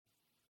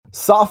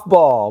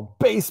Softball,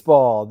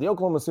 baseball, the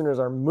Oklahoma Sooners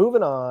are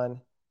moving on, and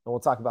we'll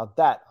talk about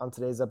that on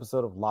today's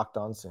episode of Locked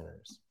On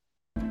Sooners.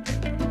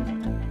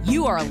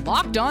 You are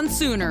Locked On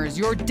Sooners,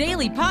 your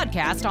daily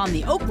podcast on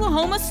the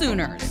Oklahoma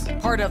Sooners,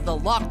 part of the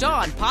Locked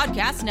On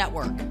Podcast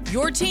Network,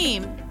 your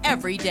team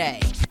every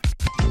day.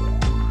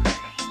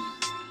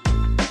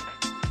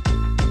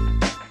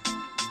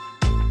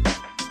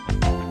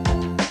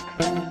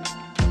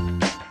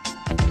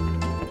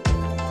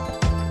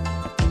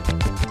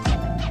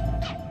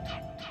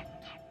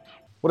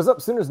 What is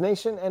up, Sooners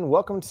Nation, and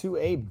welcome to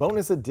a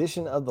bonus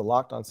edition of the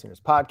Locked On Sooners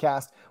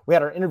podcast. We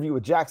had our interview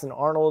with Jackson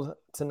Arnold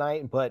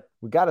tonight, but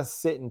we got to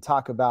sit and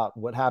talk about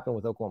what happened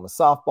with Oklahoma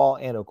softball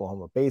and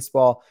Oklahoma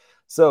baseball.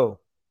 So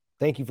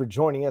thank you for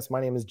joining us. My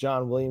name is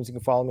John Williams. You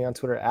can follow me on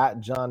Twitter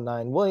at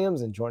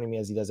John9Williams, and joining me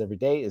as he does every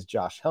day is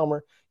Josh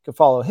Helmer. You can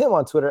follow him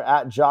on Twitter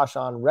at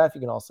JoshOnRef.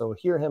 You can also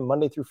hear him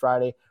Monday through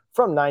Friday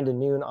from 9 to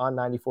noon on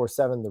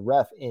 94.7 The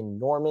Ref in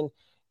Norman.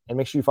 And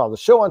make sure you follow the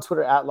show on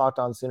Twitter at Locked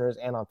On Sooners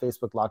and on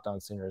Facebook, Locked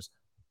On Sooners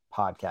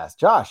Podcast.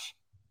 Josh,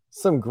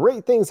 some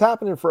great things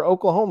happening for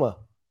Oklahoma.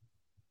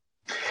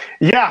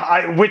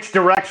 Yeah, which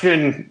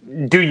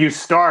direction do you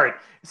start?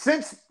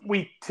 Since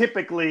we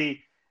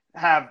typically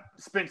have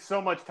spent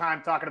so much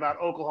time talking about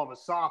Oklahoma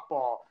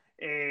softball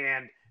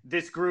and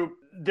this group,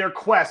 their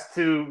quest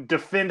to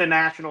defend a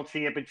national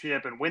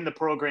championship and win the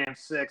program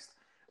sixth,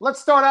 let's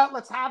start out.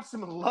 Let's have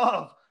some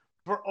love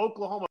for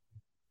Oklahoma.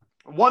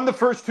 Won the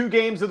first two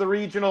games of the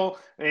regional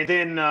and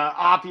then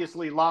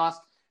obviously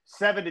lost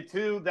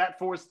 7-2. That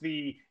forced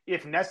the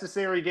if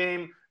necessary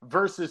game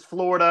versus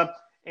Florida.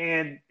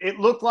 And it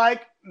looked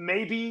like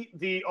maybe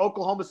the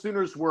Oklahoma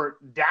Sooners were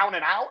down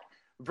and out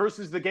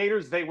versus the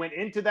Gators. They went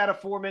into that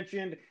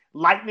aforementioned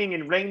lightning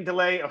and rain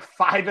delay of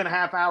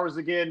 5.5 hours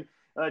again,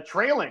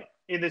 trailing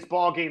in this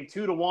ball game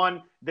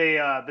 2-1.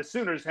 The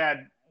Sooners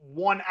had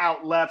one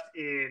out left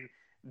in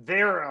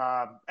their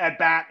at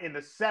bat in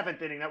the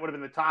seventh inning. That would have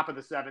been the top of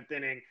the seventh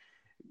inning.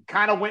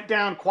 Kind of went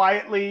down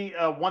quietly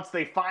once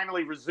they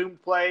finally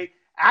resumed play.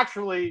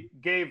 Actually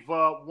gave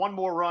one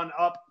more run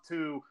up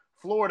to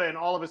Florida, and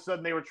all of a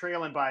sudden they were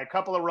trailing by a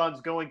couple of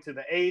runs going to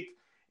the eighth.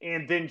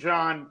 And then,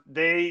 John,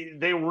 they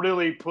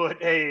really put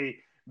a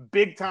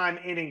big-time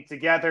inning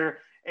together,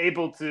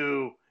 able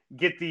to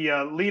get the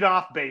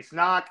leadoff base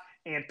knock.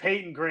 And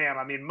Peyton Graham,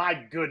 I mean, my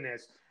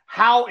goodness,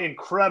 how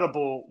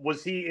incredible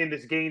was he in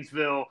this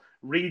Gainesville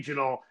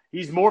regional?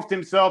 He's morphed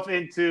himself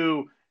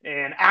into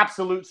an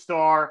absolute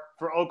star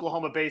for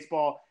Oklahoma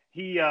baseball.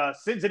 He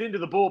sends it into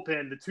the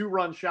bullpen, the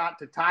 2-run shot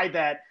to tie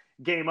that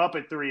game up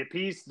at 3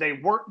 apiece. They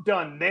weren't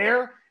done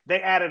there.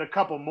 They added a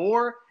couple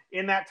more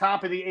in that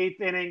top of the eighth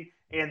inning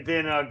and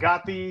then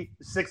got the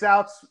 6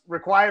 outs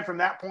required from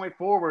that point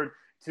forward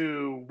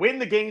to win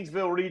the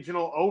Gainesville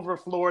regional over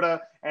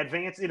Florida,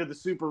 advance into the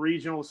super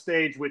regional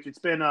stage, which it's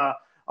been a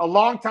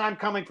long time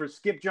coming for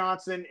Skip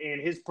Johnson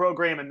and his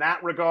program in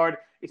that regard.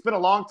 It's been a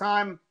long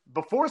time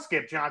before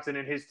Skip Johnson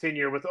and his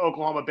tenure with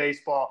Oklahoma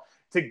baseball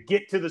to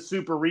get to the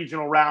super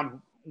regional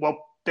round.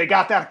 Well, they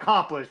got that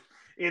accomplished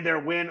in their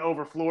win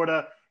over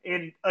Florida.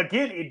 And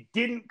again, it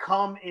didn't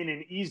come in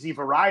an easy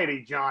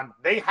variety, John.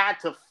 They had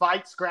to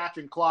fight, scratch,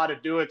 and claw to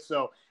do it.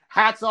 So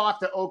hats off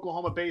to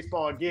Oklahoma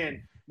baseball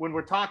again. When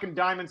we're talking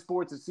Diamond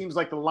Sports, it seems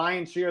like the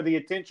lion's share of the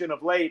attention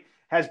of late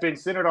has been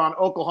centered on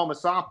Oklahoma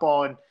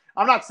softball. And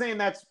I'm not saying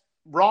that's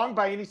wrong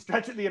by any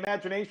stretch of the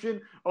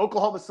imagination.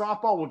 Oklahoma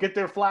softball will get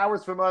their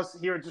flowers from us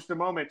here in just a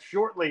moment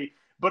shortly.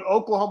 But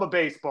Oklahoma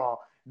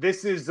baseball,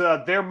 this is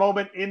their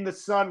moment in the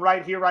sun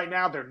right here, right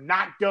now. They're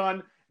not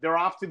done. They're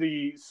off to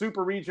the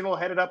super regional,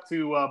 headed up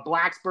to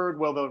Blacksburg,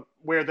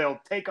 where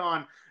they'll take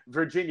on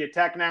Virginia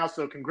Tech now.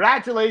 So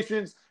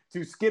congratulations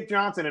to Skip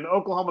Johnson and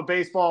Oklahoma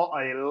baseball.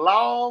 A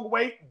long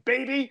wait,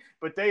 baby,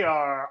 but they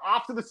are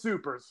off to the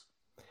supers.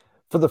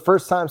 For the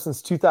first time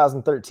since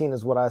 2013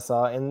 is what I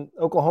saw. And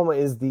Oklahoma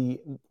is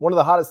one of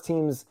the hottest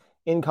teams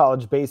in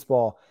college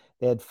baseball.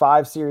 They had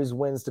 5 series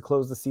wins to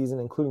close the season,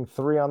 including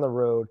 3 on the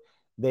road.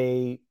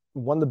 They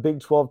won the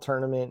Big 12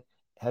 tournament,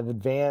 have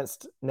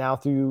advanced now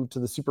through to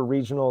the super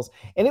regionals.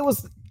 And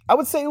I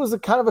would say it was a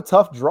kind of a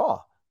tough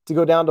draw to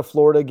go down to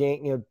Florida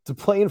game, to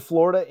play in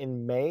Florida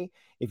in May.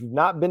 If you've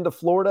not been to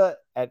Florida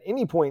at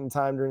any point in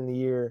time during the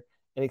year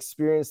and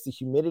experienced the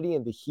humidity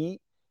and the heat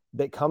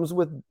that comes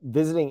with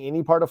visiting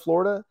any part of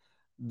Florida,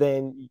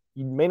 then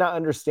you may not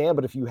understand.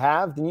 But if you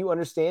have, then you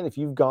understand. If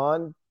you've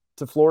gone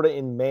to Florida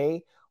in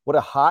May, what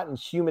a hot and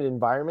humid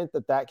environment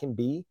that can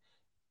be.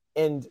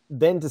 And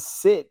then to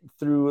sit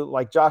through,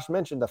 like Josh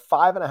mentioned, a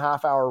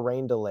 5.5 hour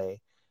rain delay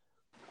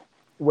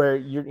where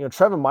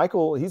Trevin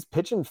Michael, he's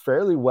pitching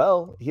fairly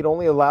well. He'd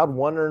only allowed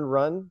 1 earned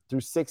run through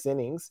 6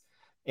 innings.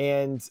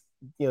 And,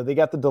 they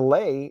got the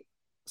delay.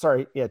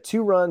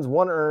 2 runs,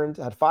 1 earned,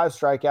 had 5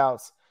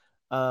 strikeouts.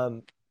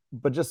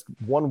 But just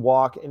 1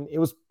 walk, and it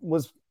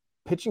was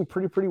pitching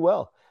pretty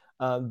well.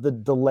 The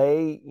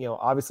delay,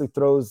 obviously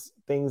throws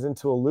things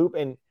into a loop,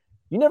 and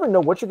you never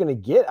know what you're going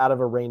to get out of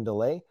a rain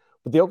delay.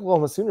 But the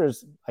Oklahoma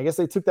Sooners, I guess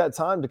they took that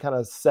time to kind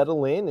of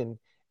settle in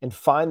and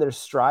find their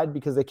stride,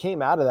 because they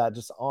came out of that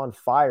just on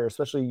fire,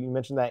 especially you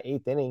mentioned that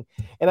 8th inning.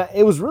 And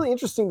it was really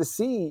interesting to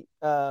see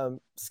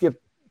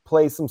Skip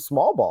play some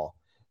small ball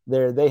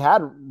there. They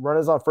had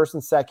runners on first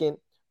and second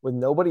with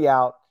nobody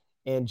out.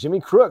 And Jimmy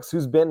Crooks,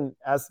 who's been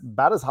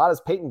about as hot as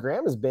Peyton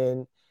Graham has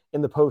been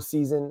in the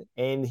postseason,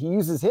 and he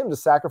uses him to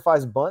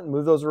sacrifice bunt and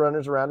move those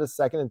runners around to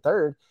second and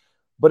third.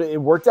 But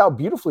it worked out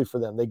beautifully for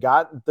them. They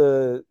got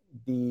the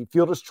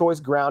fielder's choice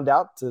ground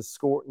out to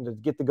score, to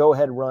get the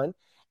go-ahead run,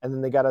 and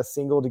then they got a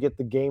single to get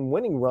the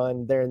game-winning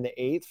run there in the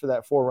 8th for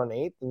that 4-run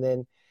 8th. And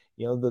then,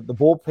 the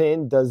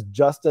bullpen does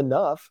just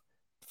enough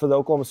for the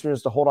Oklahoma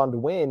Sooners to hold on to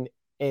win.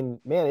 And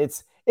man,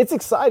 it's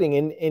exciting,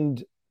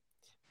 and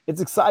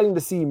it's exciting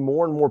to see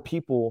more and more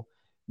people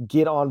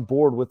get on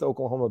board with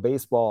Oklahoma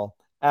baseball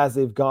as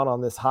they've gone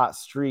on this hot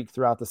streak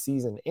throughout the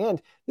season.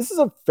 And this is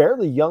a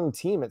fairly young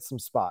team at some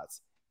spots,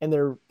 and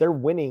they're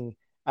winning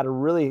at a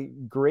really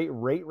great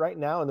rate right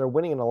now, and they're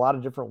winning in a lot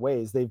of different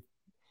ways.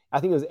 I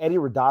think it was Eddie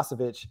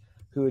Radosevich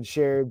who had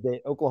shared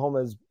that Oklahoma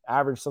has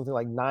averaged something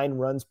like 9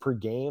 runs per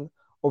game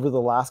over the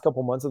last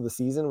couple months of the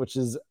season, which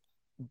is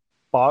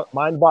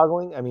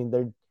mind-boggling. I mean,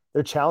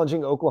 they're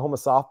challenging Oklahoma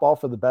softball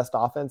for the best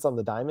offense on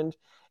the diamond,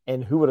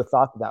 and who would have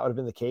thought that would have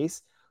been the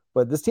case?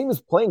 But this team is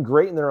playing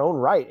great in their own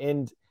right,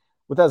 and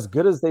with as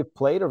good as they've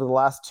played over the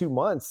last 2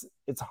 months,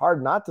 it's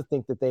hard not to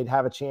think that they'd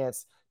have a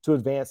chance to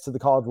advance to the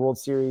College World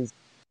Series,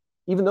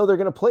 even though they're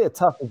going to play a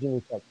tough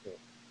Virginia Tech team.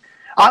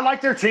 I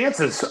like their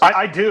chances.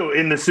 I do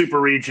in the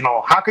Super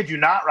Regional. How could you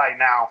not right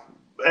now?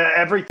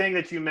 Everything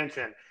that you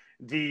mentioned,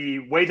 the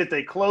way that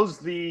they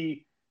closed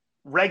the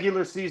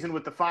regular season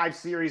with the 5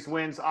 series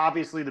wins,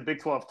 obviously the Big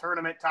 12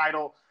 tournament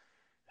title.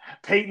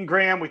 Peyton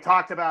Graham, we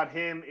talked about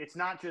him. It's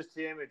not just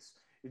him. It's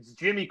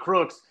Jimmy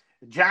Crooks.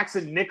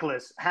 Jackson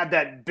Nicholas had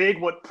that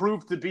big, what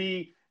proved to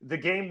be the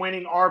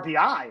game-winning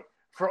RBI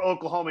for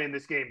Oklahoma in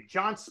this game.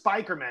 John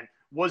Spikerman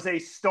was a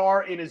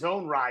star in his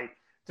own right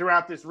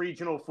throughout this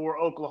regional for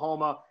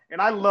Oklahoma.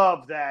 And I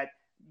love that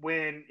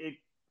when it,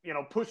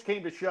 push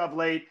came to shove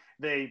late,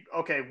 they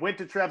went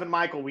to Trevin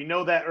Michael. We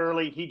know that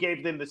early. He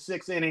gave them the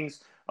 6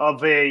 innings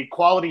of a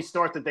quality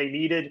start that they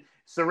needed,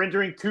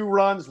 surrendering 2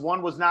 runs.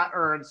 1 was not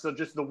earned, so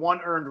just the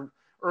 1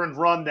 earned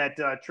run that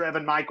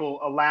Trevin Michael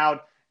allowed.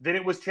 Then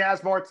it was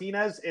Chaz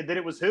Martinez, and then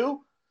it was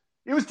who?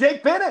 It was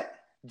Jake Bennett.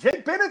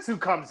 Jake Bennett's who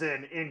comes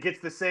in and gets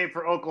the save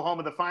for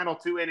Oklahoma the final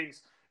 2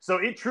 innings. So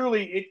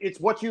it's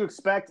what you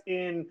expect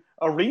in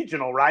a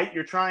regional, right?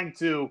 You're trying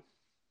to,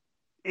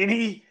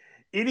 any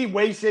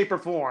way, shape, or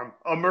form,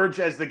 emerge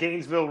as the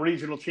Gainesville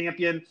regional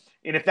champion.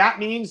 And if that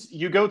means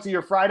you go to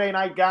your Friday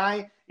night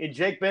guy in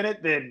Jake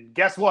Bennett, then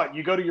guess what?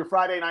 You go to your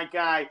Friday night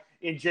guy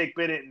in Jake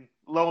Bennett, and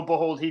lo and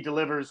behold, he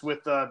delivers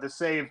with the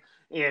save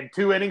in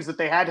 2 innings that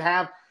they had to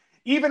have.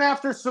 Even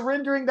after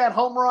surrendering that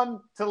home run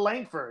to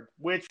Langford,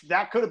 which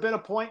that could have been a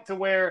point to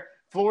where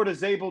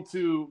Florida's able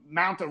to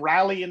mount a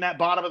rally in that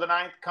bottom of the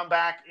 9th, come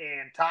back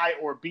and tie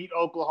or beat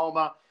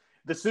Oklahoma.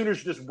 The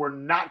Sooners just were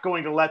not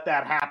going to let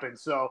that happen.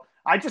 So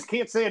I just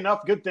can't say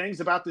enough good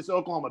things about this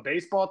Oklahoma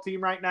baseball team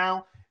right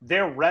now.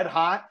 They're red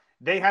hot.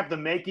 They have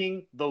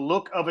the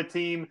look of a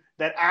team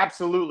that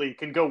absolutely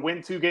can go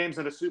win 2 games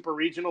in a super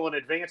regional and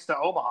advance to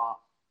Omaha.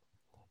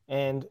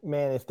 And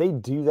man, if they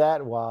do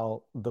that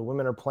while the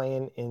women are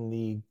playing in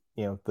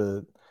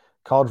the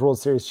College World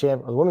Series the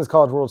Women's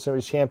College World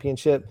Series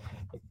Championship,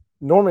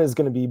 Norman is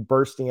going to be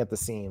bursting at the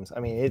seams. I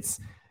mean,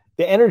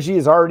 the energy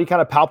is already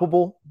kind of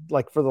palpable.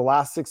 Like for the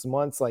last 6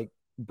 months, like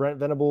Brent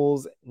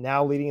Venables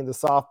now leading into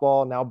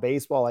softball, now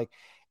baseball. Like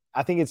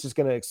I think it's just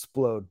going to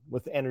explode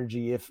with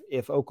energy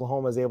if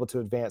Oklahoma is able to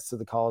advance to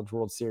the College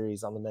World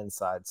Series on the men's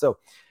side. So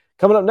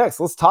coming up next,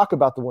 let's talk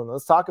about the women.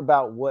 Let's talk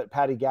about what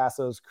Patty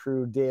Gasso's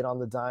crew did on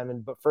the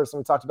diamond. But first,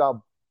 we talked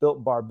about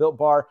Built Bar. Built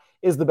Bar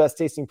is the best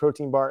tasting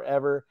protein bar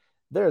ever.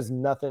 There's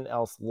nothing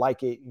else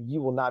like it.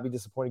 You will not be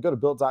disappointed. Go to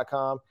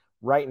Built.com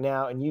right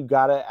now, and you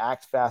got to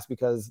act fast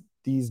because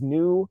these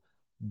new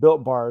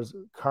Built Bars,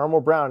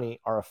 caramel brownie,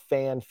 are a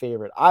fan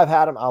favorite. I've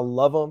had them. I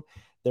love them.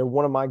 They're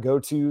one of my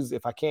go-tos.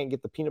 If I can't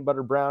get the peanut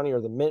butter brownie or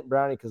the mint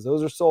brownie because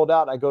those are sold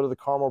out, I go to the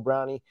caramel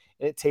brownie,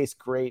 and it tastes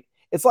great.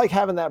 It's like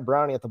having that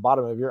brownie at the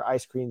bottom of your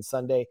ice cream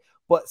sundae,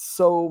 but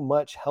so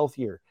much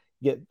healthier.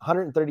 You get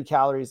 130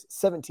 calories,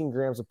 17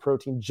 grams of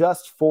protein,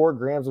 just 4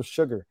 grams of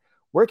sugar.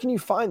 Where can you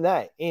find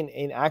that in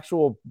an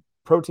actual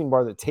protein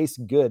bar that tastes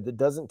good, that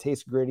doesn't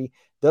taste gritty,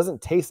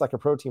 doesn't taste like a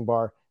protein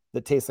bar,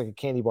 that tastes like a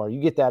candy bar?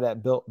 You get that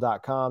at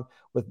Built.com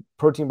with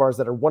protein bars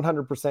that are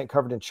 100%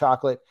 covered in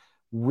chocolate,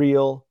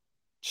 real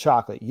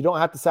chocolate. You don't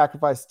have to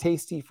sacrifice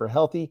tasty for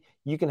healthy.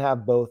 You can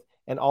have both,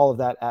 and all of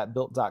that at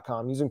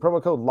Built.com using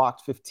promo code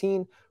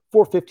LOCKED15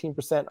 for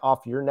 15%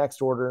 off your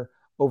next order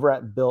over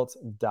at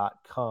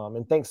Built.com.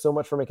 And thanks so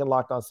much for making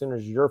Locked On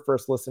Sooners your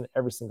first listen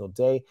every single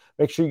day.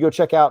 Make sure you go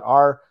check out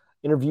our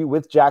interview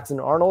with Jackson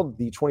Arnold,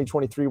 the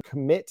 2023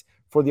 commit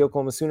for the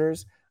Oklahoma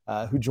Sooners,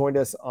 who joined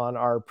us on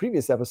our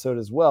previous episode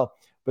as well.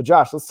 But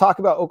Josh, let's talk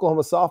about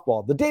Oklahoma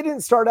softball. The day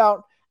didn't start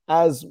out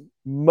as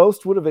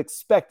most would have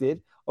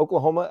expected.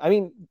 Oklahoma, I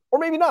mean, or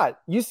maybe not.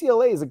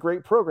 UCLA is a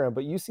great program,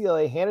 but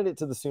UCLA handed it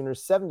to the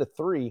Sooners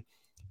 7-3,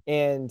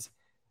 and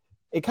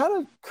it kind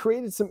of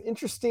created some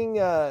interesting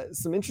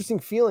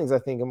feelings, I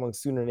think, among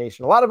Sooner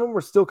Nation. A lot of them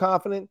were still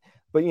confident,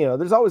 but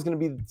there's always going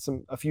to be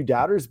a few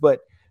doubters.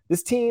 But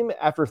this team,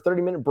 after a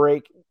 30-minute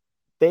break,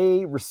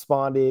 they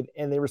responded,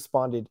 and they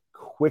responded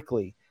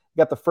quickly.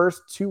 Got the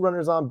first 2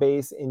 runners on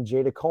base in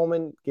Jada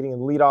Coleman getting a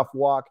leadoff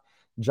walk.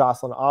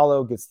 Jocelyn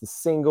Allo gets the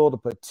single to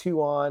put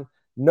 2 on.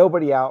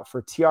 Nobody out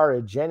for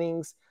Tiara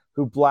Jennings,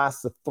 who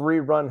blasts a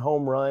 3-run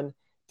home run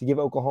to give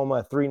Oklahoma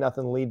a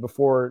 3-0 lead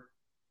before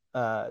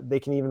they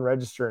can even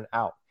register an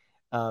out.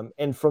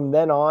 And from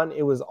then on,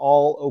 it was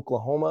all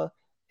Oklahoma.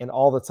 And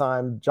all the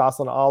time,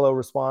 Jocelyn Allo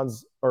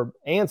responds or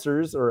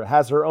answers or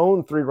has her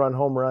own 3-run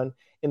home run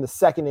in the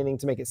second inning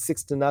to make it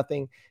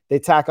 6-0. They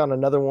tack on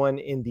another one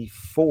in the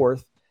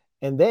 4th.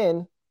 And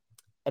then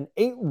an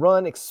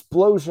 8-run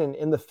explosion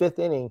in the 5th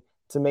inning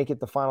to make it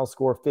the final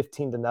score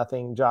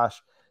 15-0.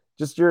 Josh,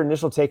 just your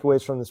initial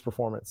takeaways from this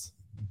performance.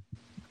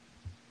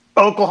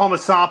 Oklahoma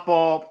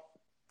softball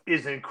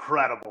is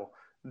incredible.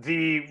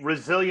 The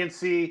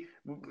resiliency,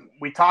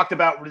 we talked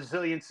about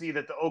resiliency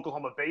that the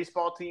Oklahoma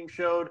baseball team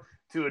showed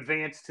to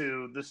advance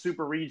to the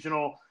super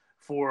regional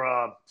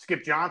for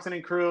Skip Johnson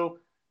and crew.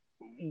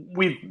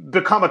 We've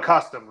become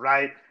accustomed,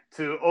 right,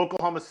 to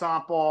Oklahoma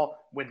softball.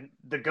 When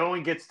the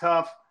going gets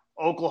tough,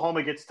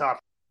 Oklahoma gets tougher.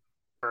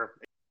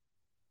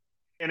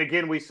 And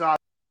again, we saw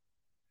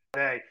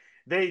today,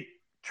 they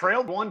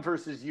trailed 1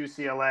 versus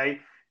UCLA,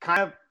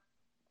 kind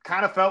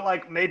of felt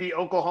like maybe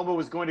Oklahoma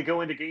was going to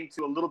go into game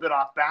 2 a little bit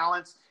off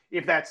balance.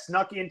 If that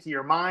snuck into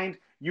your mind,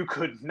 you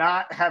could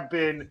not have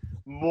been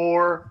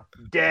more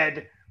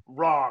dead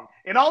wrong.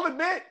 And I'll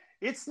admit,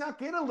 it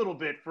snuck in a little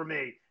bit for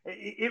me.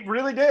 It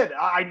really did.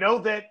 I know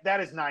that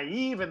is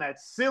naive and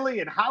that's silly.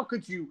 And how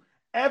could you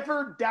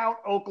ever doubt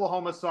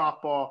Oklahoma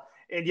softball?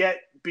 And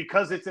yet,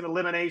 because it's an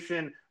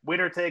elimination,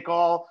 winner take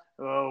all,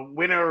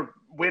 win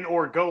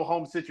or go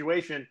home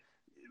situation,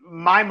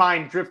 my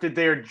mind drifted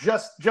there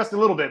just a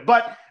little bit.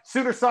 But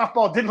Sooner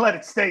softball didn't let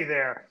it stay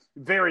there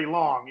very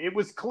long. It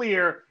was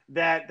clear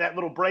that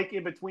little break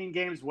in between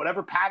games,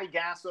 whatever Patty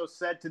Gasso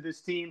said to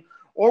this team,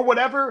 or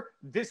whatever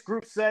this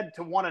group said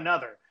to one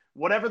another,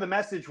 whatever the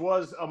message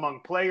was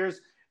among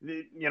players,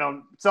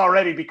 it's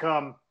already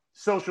become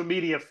social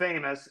media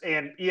famous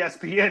and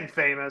ESPN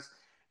famous.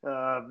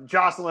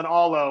 Jocelyn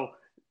Allo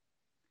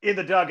in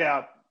the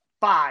dugout,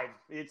 5.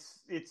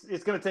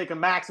 It's going to take a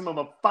maximum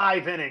of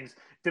 5 innings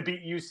to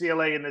beat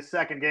UCLA in the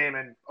second game.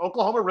 And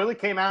Oklahoma really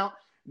came out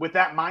with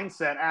that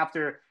mindset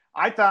after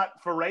I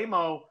thought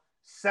Faremo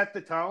set the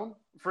tone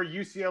for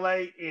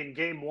UCLA in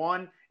game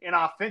 1. And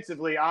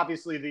offensively,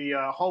 obviously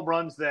the home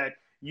runs that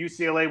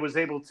UCLA was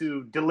able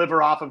to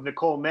deliver off of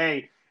Nicole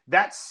May,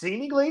 that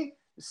seemingly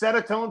set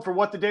a tone for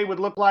what the day would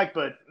look like.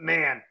 But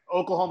man,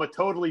 Oklahoma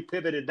totally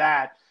pivoted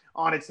that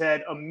on its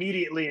head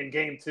immediately in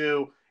game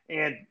 2.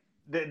 And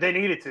they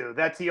needed to.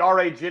 That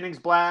Tiara Jennings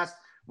blast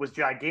was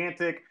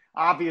gigantic.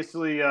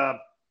 Obviously,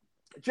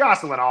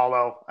 Jocelyn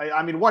Allo.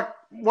 I mean,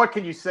 what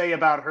can you say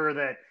about her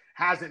that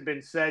hasn't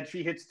been said?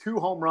 She hits 2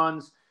 home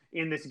runs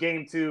in this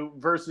game 2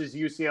 versus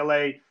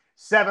UCLA.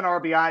 7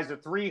 RBIs, a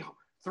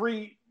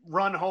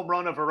 3-run home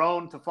run of her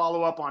own to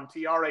follow up on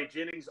Tiara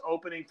Jennings'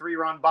 opening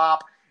 3-run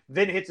bop,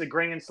 then hits a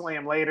grand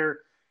slam later.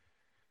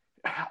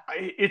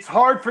 It's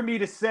hard for me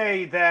to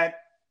say that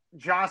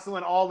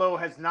Jocelyn Allo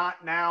has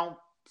not now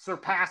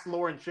surpassed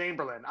Lauren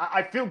Chamberlain.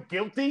 I feel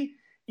guilty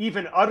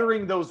even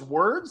uttering those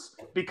words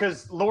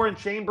because Lauren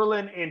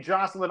Chamberlain and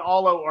Jocelyn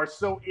Allo are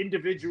so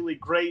individually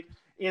great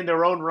in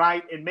their own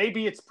right. And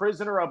maybe it's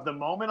prisoner of the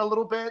moment a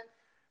little bit,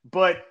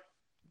 but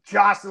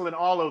Jocelyn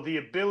Allo, the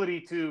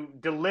ability to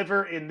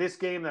deliver in this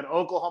game that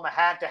Oklahoma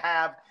had to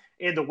have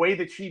in the way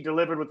that she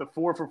delivered with a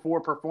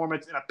 4-for-4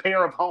 performance and a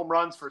pair of home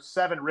runs for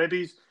 7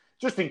 ribbies,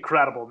 just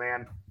incredible,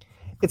 man.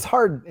 It's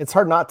hard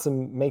not to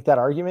make that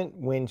argument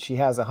when she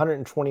has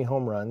 120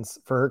 home runs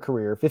for her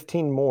career,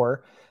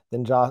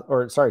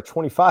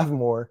 25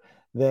 more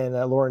than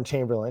Lauren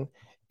Chamberlain,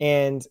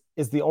 and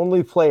is the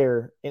only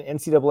player in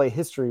NCAA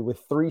history with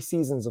 3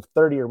 seasons of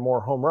 30 or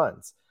more home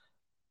runs.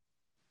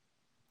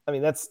 I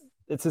mean, it's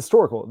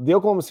historical. The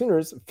Oklahoma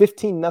Sooners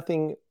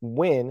 15-0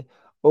 win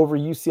over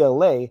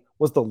UCLA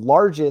was the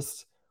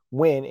largest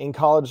win in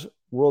college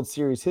World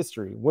Series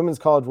history, Women's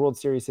College World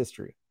Series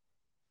history,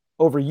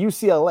 over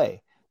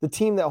UCLA, the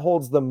team that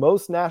holds the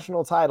most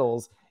national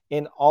titles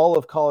in all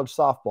of college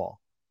softball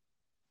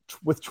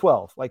with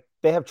 12. Like,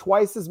 they have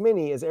twice as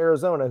many as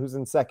Arizona, who's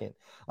in second.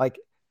 Like,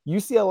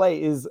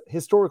 UCLA is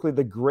historically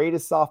the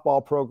greatest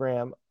softball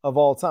program of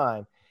all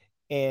time.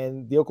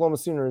 And the Oklahoma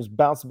Sooners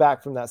bounced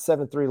back from that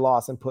 7-3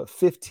 loss and put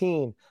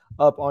 15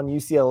 up on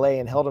UCLA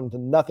and held them to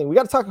nothing. We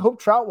got to talk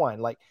Hope Troutwine.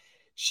 Like,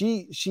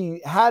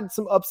 she had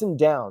some ups and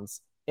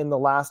downs in the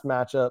last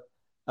matchup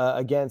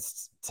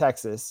against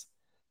Texas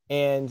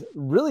and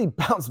really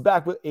bounced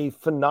back with a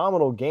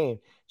phenomenal game.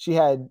 She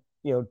had,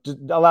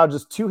 allowed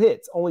just 2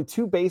 hits, only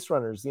 2 base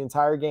runners the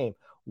entire game.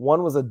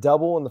 One was a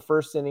double in the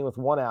first inning with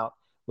 1 out,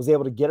 was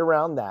able to get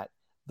around that.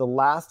 the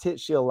last hit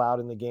she allowed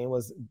in the game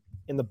was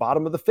in the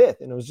bottom of the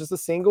fifth, and it was just a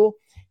single,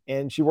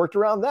 and she worked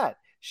around that.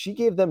 She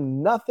gave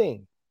them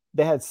nothing.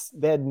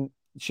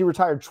 She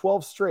retired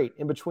 12 straight.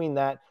 In between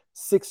that,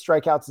 6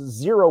 strikeouts,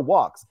 0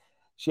 walks.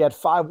 She had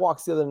 5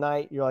 walks the other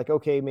night. You're like,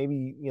 okay,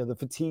 maybe the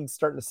fatigue's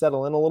starting to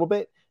settle in a little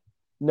bit.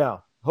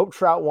 No, Hope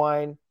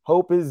Troutwine.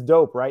 Hope is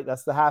dope, right?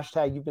 That's the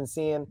hashtag you've been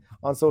seeing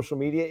on social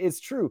media. It's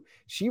true.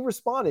 She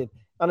responded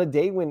on a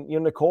day when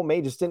Nicole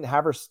May just didn't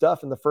have her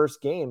stuff in the first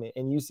game,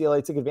 and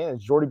UCLA took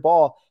advantage. Jordy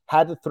Ball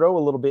had to throw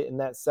a little bit in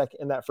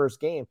that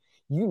first game.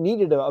 You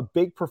needed a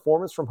big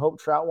performance from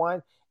Hope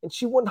Troutwine, and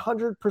she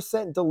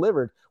 100%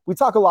 delivered. We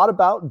talk a lot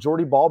about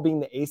Jordy Ball being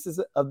the aces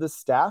of this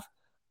staff.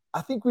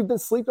 I think we've been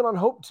sleeping on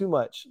Hope too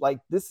much. Like,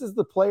 this is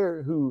the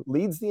player who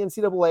leads the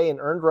NCAA in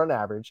earned run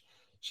average.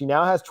 She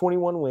now has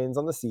 21 wins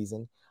on the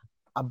season.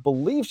 I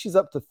believe she's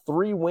up to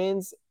 3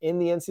 wins in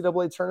the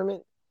NCAA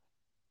tournament,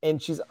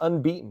 and she's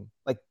unbeaten.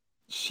 Like,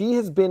 she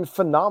has been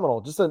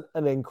phenomenal. Just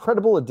an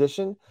incredible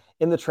addition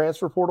in the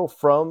transfer portal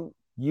from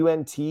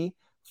UNT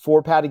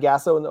for Patty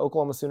Gasso and the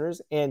Oklahoma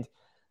Sooners. And,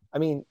 I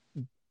mean,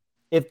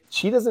 if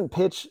she doesn't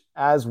pitch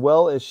as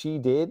well as she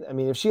did, I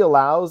mean, if she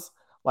allows,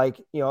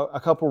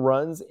 a couple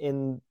runs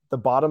in the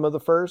bottom of the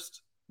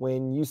first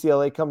when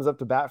UCLA comes up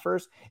to bat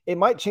first, it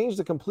might change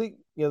the complete,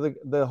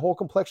 the whole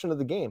complexion of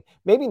the game.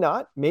 Maybe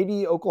not.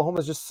 Maybe Oklahoma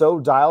is just so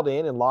dialed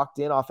in and locked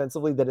in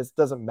offensively that it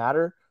doesn't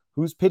matter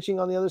who's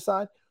pitching on the other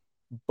side.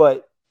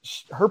 But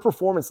her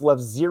performance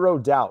left 0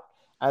 doubt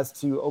as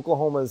to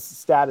Oklahoma's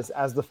status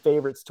as the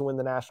favorites to win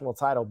the national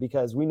title,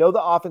 because we know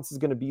the offense is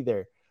going to be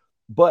there.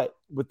 But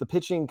with the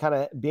pitching kind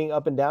of being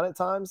up and down at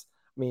times,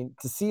 I mean,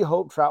 to see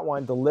Hope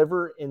Troutwine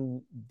deliver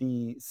in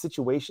the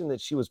situation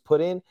that she was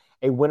put in,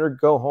 a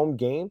winner-go-home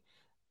game,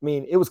 I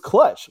mean, it was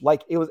clutch.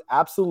 Like, it was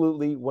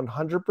absolutely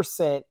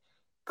 100%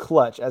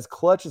 clutch as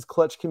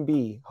clutch can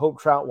be.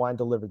 Hope Troutwine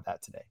delivered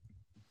that today.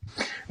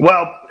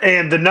 Well,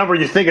 and the number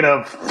you're thinking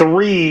of,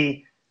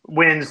 3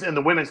 wins in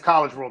the Women's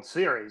College World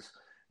Series,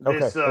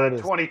 this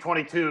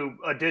 2022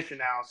 edition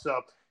now. So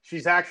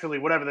she's actually,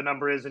 whatever the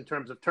number is in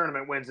terms of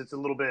tournament wins, it's a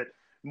little bit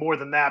more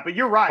than that. But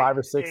you're right. 5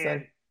 or 6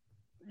 then?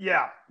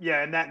 Yeah,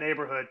 in that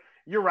neighborhood.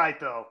 You're right,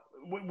 though.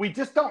 We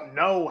just don't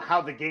know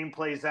how the game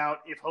plays out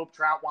if Hope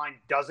Troutwine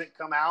doesn't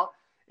come out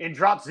and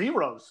drop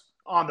zeros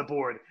on the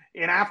board.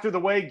 And after the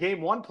way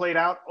Game 1 played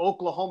out,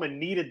 Oklahoma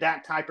needed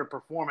that type of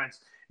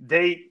performance.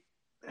 They,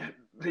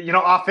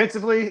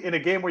 offensively, in a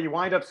game where you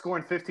wind up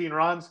scoring 15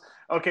 runs,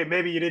 okay,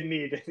 maybe you didn't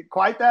need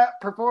quite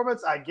that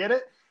performance. I get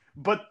it.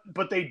 But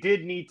they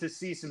did need to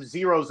see some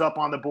zeros up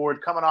on the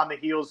board coming on the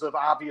heels of,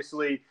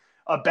 obviously,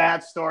 a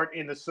bad start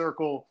in the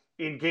circle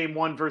in Game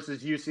 1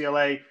 versus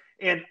UCLA.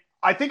 And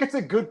I think it's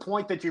a good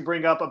point that you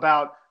bring up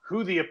about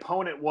who the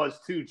opponent was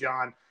too,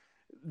 John.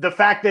 The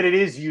fact that it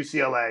is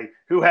UCLA,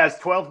 who has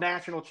 12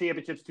 national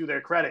championships to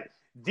their credit.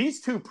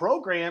 These 2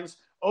 programs,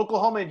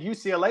 Oklahoma and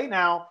UCLA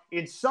now,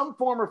 in some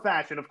form or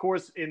fashion, of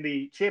course, in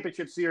the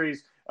championship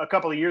series a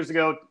couple of years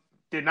ago,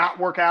 did not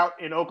work out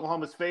in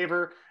Oklahoma's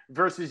favor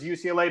versus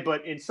UCLA,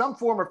 but in some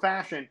form or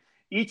fashion,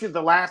 each of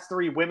the last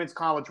 3 Women's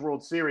College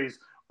World Series,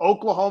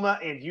 Oklahoma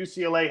and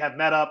UCLA have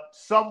met up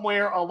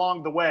somewhere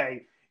along the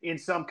way in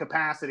some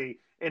capacity.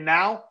 And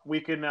now we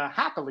can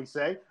happily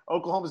say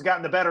Oklahoma's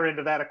gotten the better end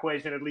of that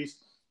equation at least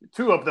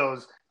 2 of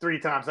those 3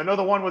 times. I know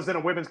the one was in a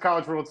Women's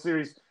College World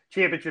Series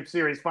championship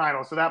series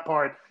final, so that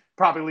part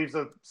probably leaves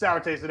a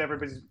sour taste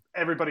in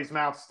everybody's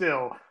mouth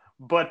still.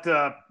 But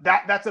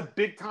that's a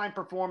big-time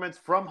performance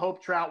from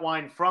Hope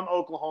Troutwine, from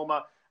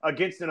Oklahoma,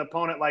 against an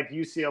opponent like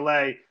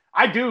UCLA.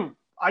 I do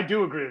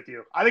agree with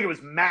you. I think it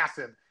was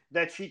massive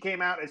that she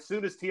came out as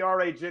soon as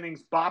Tiare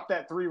Jennings bopped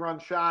that 3-run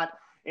shot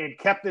and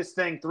kept this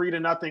thing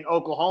 3-0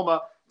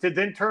 Oklahoma, to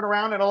then turn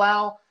around and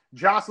allow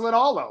Jocelyn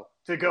Allo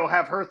to go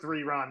have her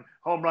 3-run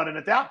home run. And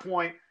at that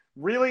point,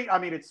 really, I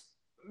mean, it's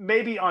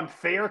maybe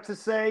unfair to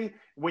say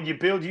when you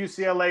build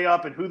UCLA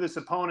up and who this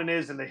opponent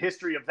is and the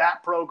history of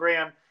that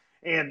program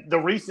and the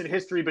recent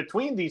history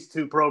between these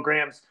 2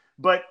 programs.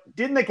 But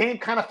didn't the game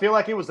kind of feel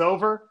like it was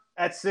over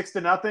at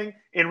 6-0?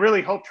 And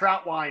really, Hope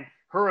Troutwine,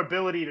 her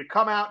ability to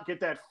come out and get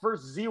that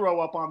first 0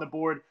 up on the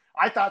board,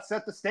 I thought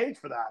set the stage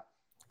for that.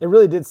 It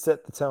really did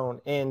set the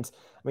tone. And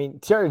I mean,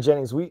 Tiare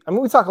Jennings, we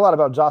talk a lot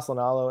about Jocelyn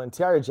Allo, and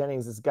Tiare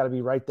Jennings has got to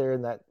be right there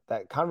in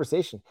that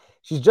conversation.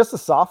 She's just a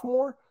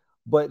sophomore,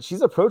 but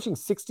she's approaching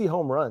 60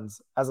 home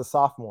runs as a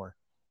sophomore.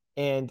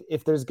 And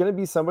if there's going to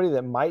be somebody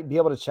that might be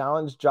able to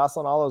challenge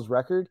Jocelyn Allo's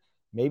record,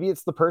 maybe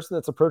it's the person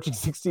that's approaching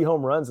 60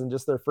 home runs in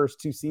just their first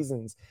 2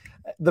 seasons.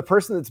 The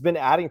person that's been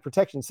adding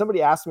protection.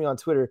 Somebody asked me on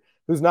Twitter,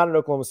 who's not an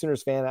Oklahoma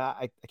Sooners fan,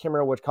 I can't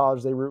remember which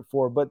college they root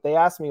for, but they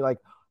asked me, like,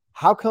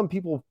 how come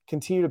people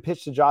continue to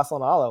pitch to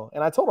Jocelyn Allo?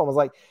 And I told them, I was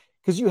like,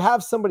 because you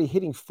have somebody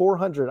hitting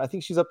 400. I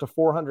think she's up to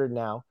 400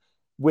 now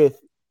with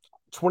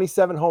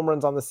 27 home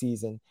runs on the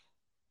season,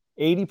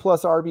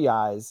 80-plus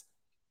RBIs,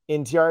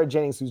 in Tiare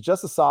Jennings, who's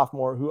just a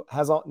sophomore, who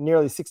has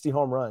nearly 60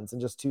 home runs in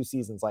just 2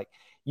 seasons. Like,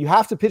 you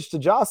have to pitch to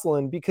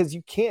Jocelyn because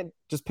you can't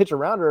just pitch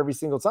around her every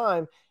single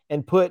time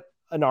and put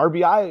an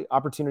RBI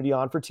opportunity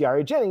on for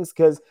Tiare Jennings,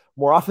 because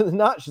more often than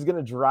not, she's going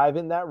to drive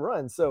in that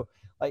run. So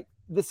like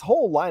this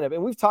whole lineup,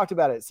 and we've talked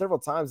about it several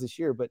times this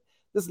year, but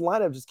this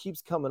lineup just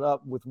keeps coming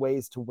up with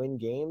ways to win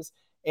games.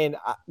 And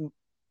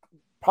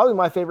probably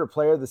my favorite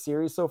player of the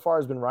series so far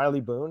has been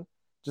Riley Boone.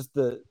 Just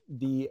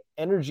the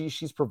energy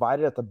she's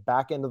provided at the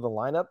back end of the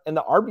lineup and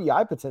the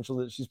RBI potential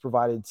that she's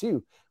provided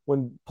too.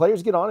 When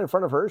players get on in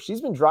front of her,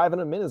 she's been driving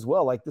them in as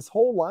well. Like this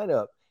whole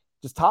lineup,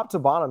 just top to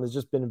bottom, has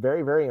just been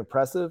very, very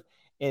impressive.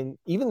 And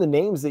even the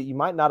names that you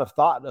might not have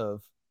thought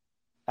of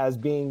as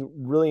being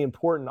really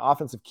important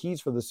offensive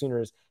keys for the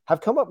Sooners have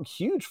come up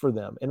huge for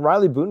them. And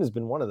Riley Boone has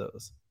been one of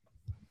those.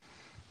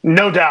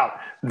 No doubt.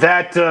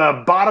 That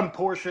bottom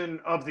portion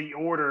of the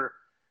order,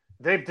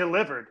 they've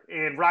delivered.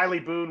 And Riley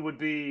Boone would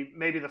be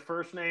maybe the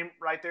first name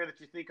right there that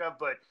you think of,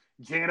 but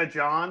Jana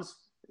Johns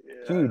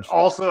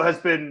also has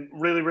been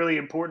really, really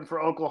important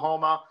for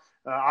Oklahoma.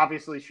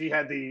 Obviously, she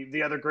had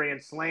the other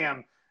grand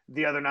slam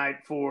the other night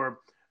for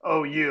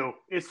OU.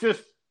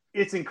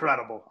 It's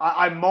incredible.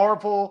 I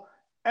marvel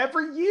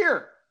every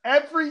year.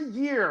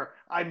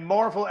 I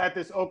marvel at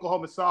this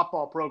Oklahoma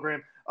softball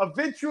program.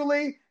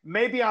 Eventually,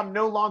 maybe I'm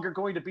no longer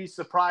going to be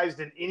surprised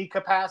in any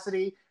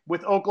capacity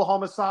with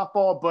Oklahoma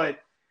softball, but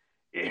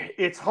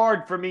it's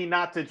hard for me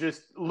not to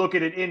just look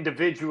at it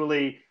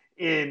individually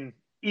in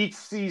each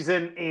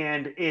season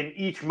and in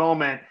each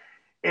moment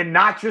and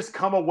not just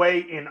come away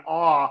in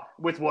awe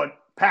with what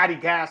Patty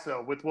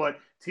Gasso, with what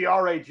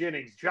Tiare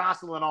Jennings,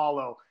 Jocelyn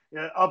Alo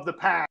of the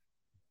past.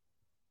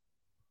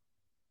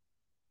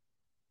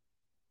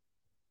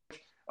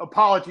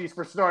 Apologies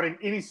for starting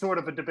any sort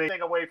of a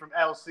debate away from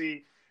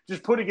LC,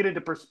 just putting it into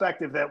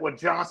perspective that what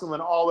Jocelyn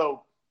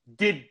Alo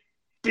did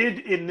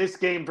in this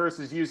game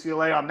versus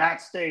UCLA on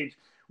that stage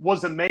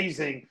was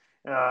amazing.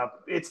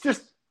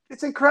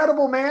 It's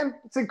incredible, man.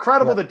 It's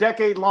incredible the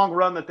decade-long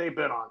run that they've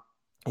been on.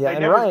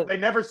 Yeah, they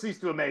never cease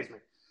to amaze me.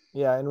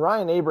 Yeah, and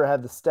Ryan Aber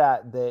had the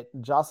stat that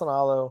Jocelyn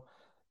Alo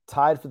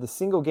tied for the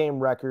single game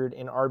record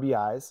in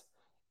RBIs,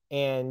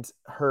 and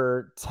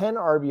her 10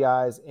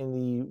 RBIs in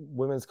the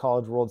Women's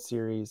College World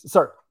Series.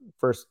 Sorry,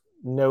 first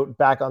note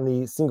back on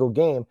the single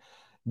game.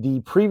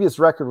 The previous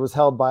record was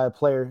held by a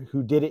player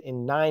who did it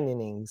in 9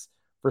 innings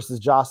versus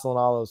Jocelyn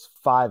Alo's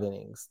 5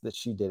 innings that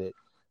she did it.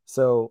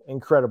 So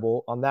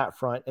incredible on that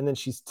front. And then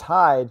she's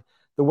tied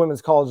the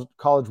Women's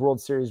College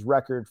World Series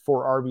record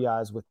for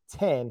RBIs with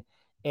 10.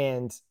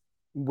 And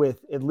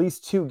with at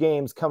least 2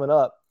 games coming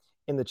up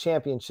in the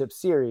championship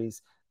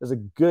series, there's a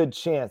good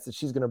chance that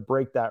she's going to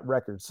break that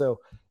record. So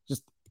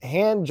just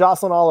hand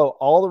Jocelyn Alo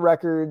all the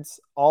records,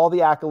 all the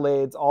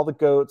accolades, all the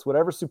GOATs,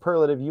 whatever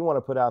superlative you want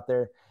to put out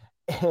there.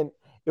 And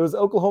it was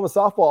Oklahoma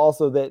softball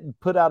also that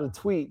put out a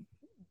tweet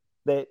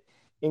that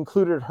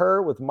included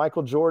her with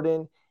Michael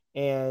Jordan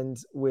and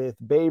with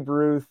Babe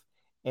Ruth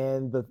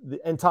and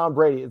and Tom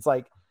Brady. It's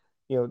like,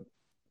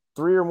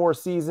 3 or more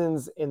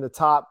seasons in the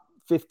top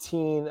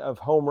 15 of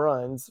home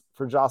runs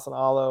for Jocelyn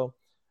Alo.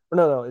 Or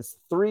no, it's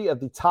 3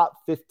 of the top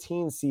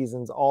 15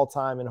 seasons all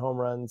time in home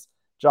runs,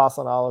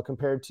 Jocelyn Alo,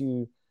 compared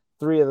to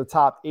 3 of the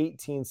top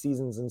 18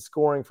 seasons in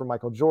scoring for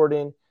Michael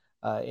Jordan,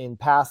 in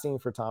passing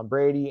for Tom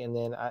Brady, and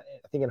then I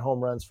think in home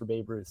runs for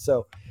Babe Ruth.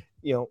 So,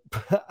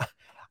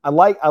 I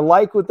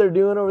like what they're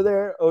doing over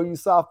there, OU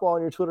softball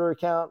on your Twitter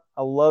account.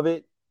 I love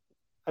it.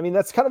 I mean,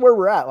 that's kind of where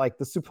we're at. Like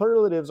the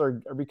superlatives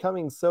are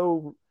becoming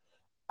so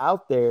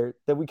out there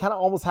that we kind of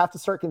almost have to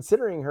start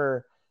considering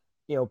her,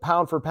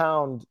 pound for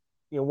pound,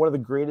 one of the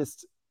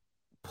greatest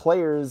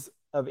players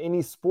of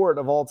any sport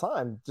of all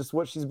time, just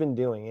what she's been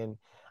doing. And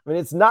I mean,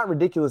 it's not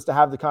ridiculous to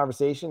have the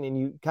conversation, and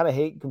you kind of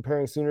hate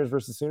comparing Sooners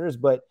versus Sooners,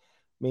 but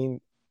I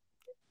mean,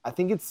 I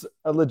think it's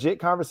a legit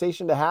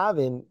conversation to have.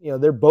 And,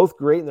 they're both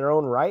great in their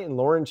own right. And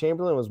Lauren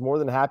Chamberlain was more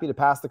than happy to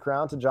pass the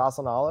crown to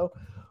Jocelyn Alo,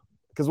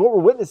 because what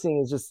we're witnessing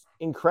is just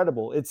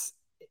incredible. It's,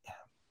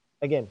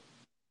 again,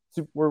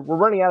 we're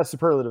running out of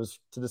superlatives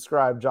to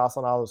describe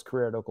Jocelyn Alo's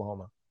career at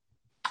Oklahoma.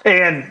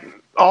 And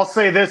I'll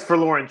say this for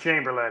Lauren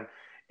Chamberlain.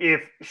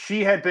 If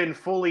she had been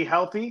fully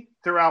healthy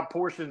throughout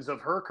portions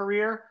of her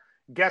career,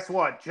 guess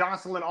what?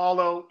 Jocelyn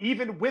Alo,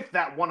 even with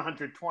that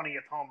 120th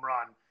home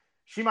run,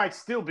 she might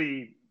still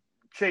be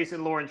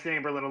chasing Lauren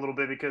Chamberlain a little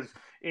bit because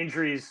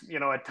injuries,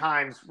 at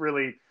times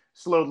really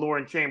slowed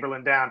Lauren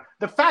Chamberlain down.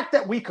 The fact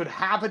that we could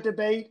have a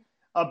debate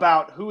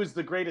about who is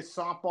the greatest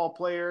softball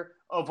player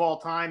of all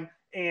time,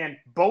 and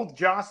both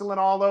Jocelyn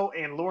Alo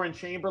and Lauren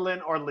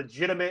Chamberlain are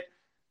legitimate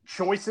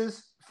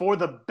choices for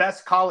the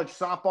best college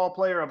softball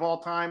player of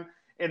all time,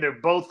 and they're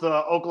both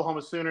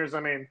Oklahoma Sooners.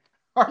 I mean,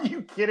 are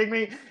you kidding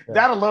me? Yeah.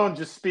 That alone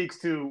just speaks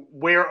to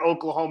where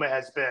Oklahoma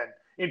has been.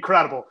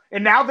 Incredible.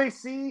 And now they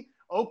see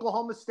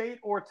Oklahoma State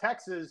or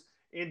Texas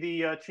in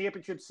the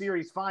championship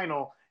series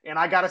final. And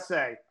I got to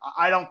say,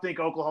 I don't think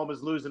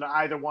Oklahoma's losing to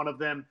either one of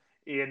them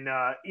in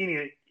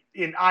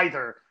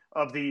either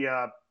of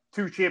the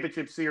 2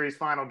 championship series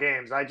final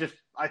games. I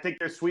think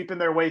they're sweeping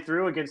their way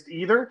through against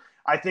either.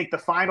 I think the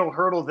final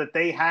hurdle that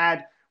they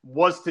had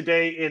was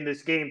today in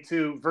this game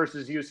 2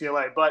 versus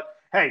UCLA. But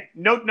hey,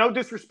 no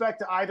disrespect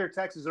to either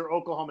Texas or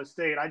Oklahoma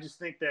State. I just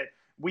think that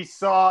we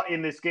saw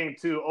in this game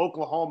too,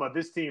 Oklahoma,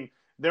 this team,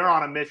 they're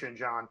on a mission,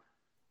 John.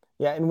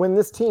 Yeah, and when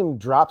this team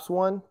drops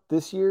one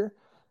this year,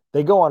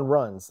 they go on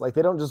runs. Like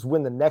they don't just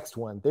win the next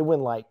one. They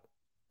win like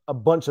a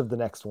bunch of the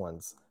next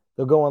ones.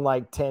 They'll go on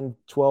like 10,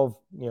 12,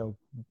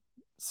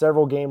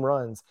 several game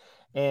runs,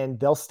 and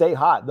they'll stay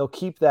hot. They'll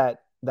keep that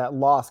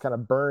loss kind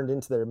of burned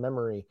into their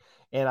memory.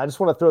 And I just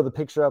want to throw the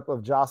picture up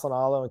of Jocelyn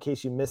Alo in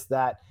case you missed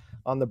that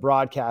on the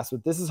broadcast.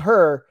 But this is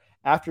her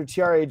after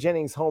Tiare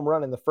Jennings' home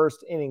run in the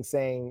first inning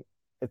saying,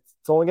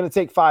 it's only going to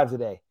take 5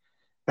 today.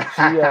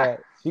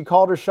 She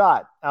called her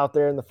shot out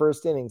there in the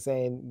first inning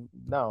saying,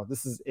 no,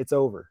 it's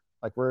over.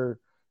 Like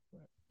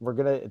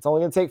it's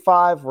only going to take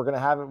 5. We're going to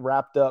have it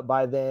wrapped up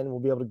by then. We'll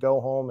be able to go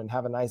home and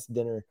have a nice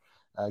dinner,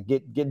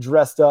 get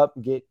dressed up,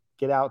 get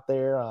out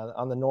there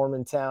on the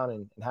Normantown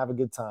and have a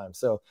good time.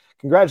 So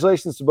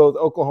congratulations to both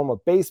Oklahoma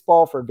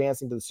baseball for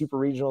advancing to the Super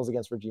Regionals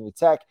against Virginia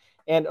Tech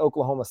and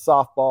Oklahoma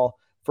softball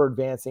for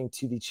advancing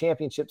to the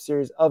championship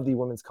series of the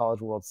Women's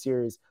College World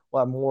Series.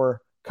 We'll have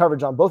more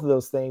coverage on both of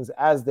those things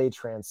as they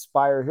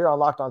transpire here on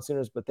Locked On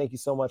Sooners. But thank you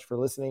so much for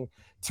listening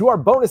to our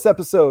bonus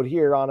episode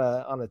here on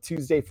a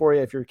Tuesday for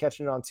you, if you're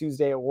catching it on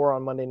Tuesday or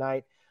on Monday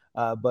night.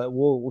 But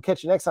we'll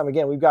catch you next time.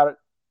 Again, we've got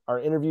our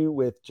interview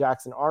with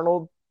Jackson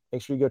Arnold.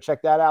 Make sure you go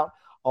check that out.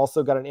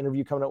 Also got an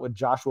interview coming up with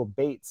Joshua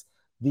Bates,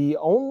 the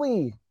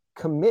only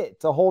commit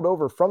to hold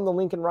over from the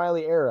Lincoln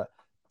Riley era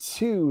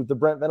to the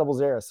Brent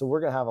Venables era. So we're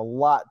going to have a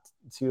lot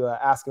to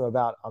ask him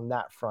about on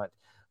that front.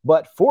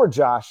 But for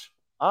Josh,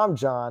 I'm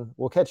John.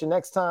 We'll catch you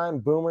next time.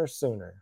 Boomer Sooner.